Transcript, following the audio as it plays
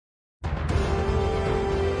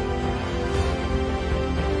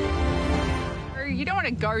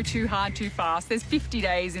to go too hard too fast. There's 50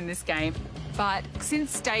 days in this game. But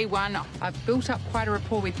since day one, I've built up quite a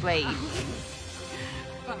rapport with Lee.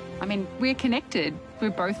 I mean, we're connected. We're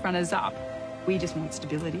both runners-up. We just want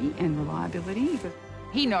stability and reliability.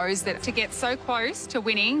 He knows that to get so close to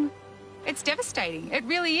winning, it's devastating. It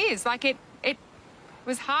really is. Like, it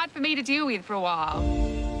was hard for me to deal with for a while.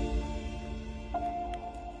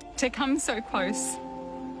 To come so close.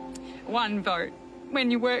 One vote.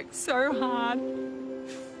 When you work so hard.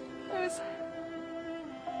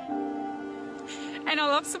 And I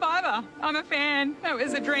love Survivor. I'm a fan. It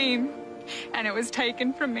was a dream. And it was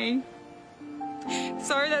taken from me.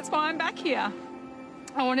 So that's why I'm back here.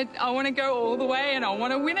 I want to go all the way and I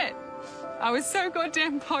want to win it. I was so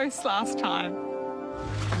goddamn close last time.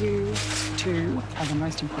 You two are the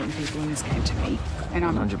most important people in this game to me. And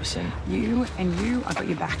I'm 100%. You and you, I got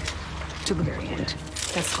your back to the very end.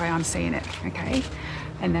 That's the way I'm seeing it, okay?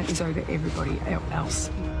 And that is over everybody else.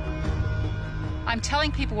 I'm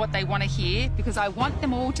telling people what they want to hear because I want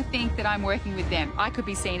them all to think that I'm working with them. I could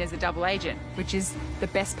be seen as a double agent, which is the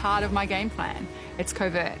best part of my game plan. It's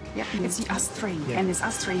covert. Yeah, it's us three, and there's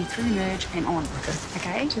us three through merge and on.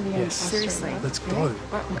 Okay? To the end. Yes. Seriously. Let's go.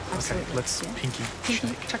 Okay, let's pinky.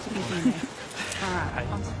 Chuck the pinky in there. All right.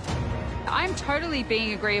 I'm totally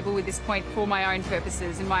being agreeable with this point for my own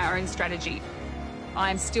purposes and my own strategy.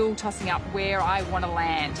 I'm still tossing up where I want to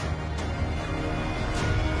land.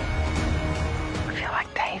 I feel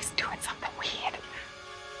like Dave's doing something weird.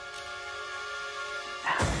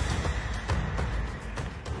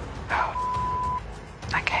 Oh.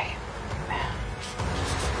 Okay.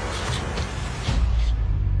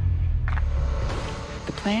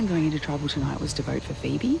 The plan going into trouble tonight was to vote for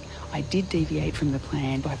Phoebe. I did deviate from the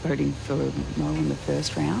plan by voting for Mo in the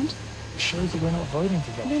first round. It shows that we're not voting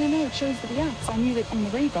together. No, it shows that we are. So I knew that on the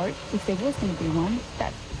re-vote, if there was going to be one,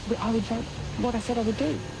 that I would vote what I said I would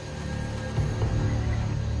do.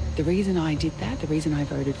 The reason I did that, the reason I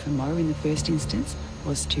voted for Mo in the first instance,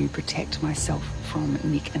 was to protect myself from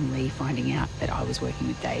Nick and Lee finding out that I was working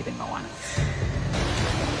with Dave and Moana.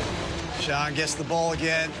 Sharn gets the ball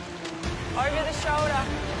again. Over the shoulder.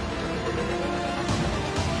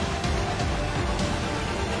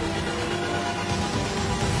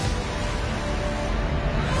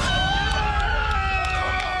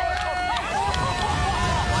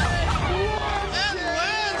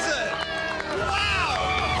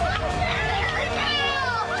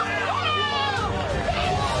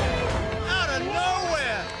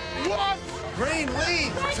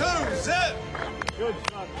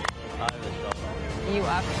 You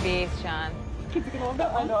are fierce, Sharn.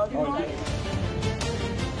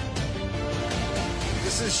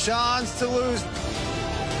 This is Sharn's to lose.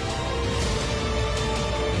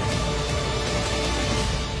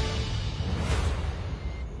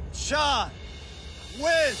 Sharn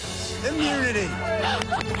wins immunity.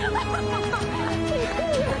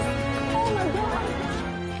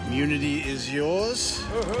 Immunity is yours.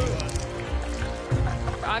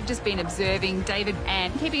 I've just been observing David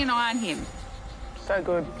and keeping an eye on him. So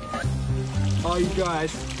good. Oh, you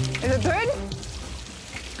guys. Is it good?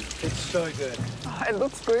 It's so good. Oh, it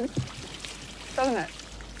looks good, doesn't it?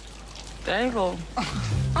 Dave will...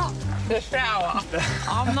 The shower.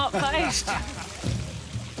 I'm not faced.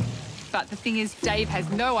 But the thing is, Dave has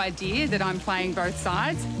no idea that I'm playing both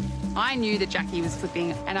sides. I knew that Jackie was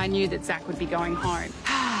flipping, and I knew that Zach would be going home.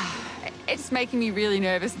 It's making me really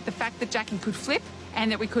nervous, the fact that Jackie could flip and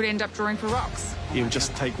that we could end up drawing for rocks. It would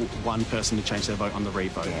just take one person to change their vote on the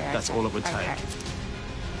re-vote. Yeah, That's all it would take.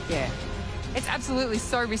 Yeah. It's absolutely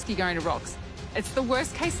so risky going to rocks. It's the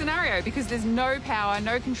worst case scenario because there's no power,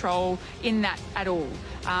 no control in that at all.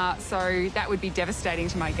 So that would be devastating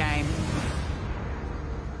to my game.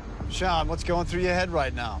 Sharn, what's going through your head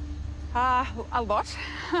right now? A lot.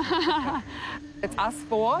 It's us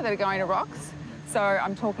four that are going to rocks. So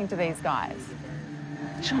I'm talking to these guys.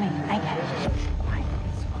 Johnny, okay.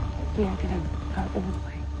 We are going to go all the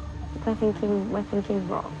way. We're thinking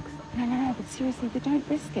rocks. No, but seriously, but don't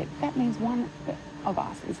risk it. That means one of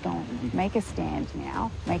us is going. Make a stand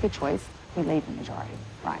now. Make a choice. We leave the majority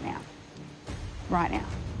right now. Right now.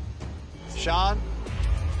 Sharn?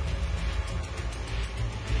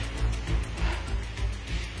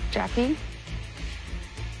 Jackie?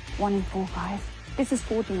 1 in 4, guys. This is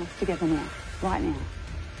forging us together now. Right now.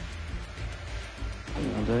 What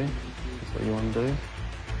you want to do? That's what you want to do?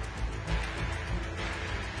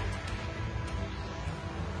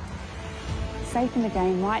 Safe in the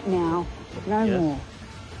game right now. No more.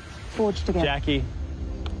 Forge together. Jackie.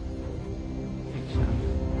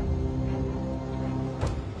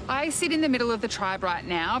 I sit in the middle of the tribe right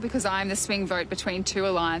now because I'm the swing vote between two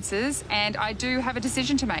alliances, and I do have a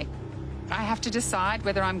decision to make. I have to decide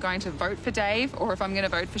whether I'm going to vote for Dave or if I'm going to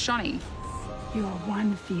vote for Shonny. You are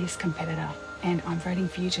one fierce competitor, and I'm voting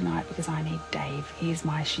for you tonight because I need Dave. He is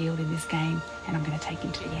my shield in this game, and I'm going to take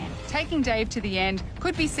him to the end. Taking Dave to the end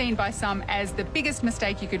could be seen by some as the biggest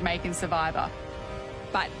mistake you could make in Survivor.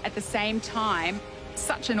 But at the same time,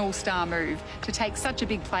 such an all-star move to take such a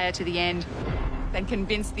big player to the end and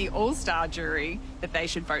convince the all-star jury that they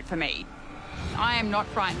should vote for me. I am not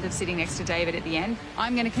frightened of sitting next to David at the end.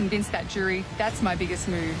 I'm going to convince that jury that's my biggest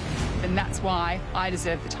move, and that's why I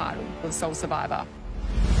deserve the title of Sole Survivor.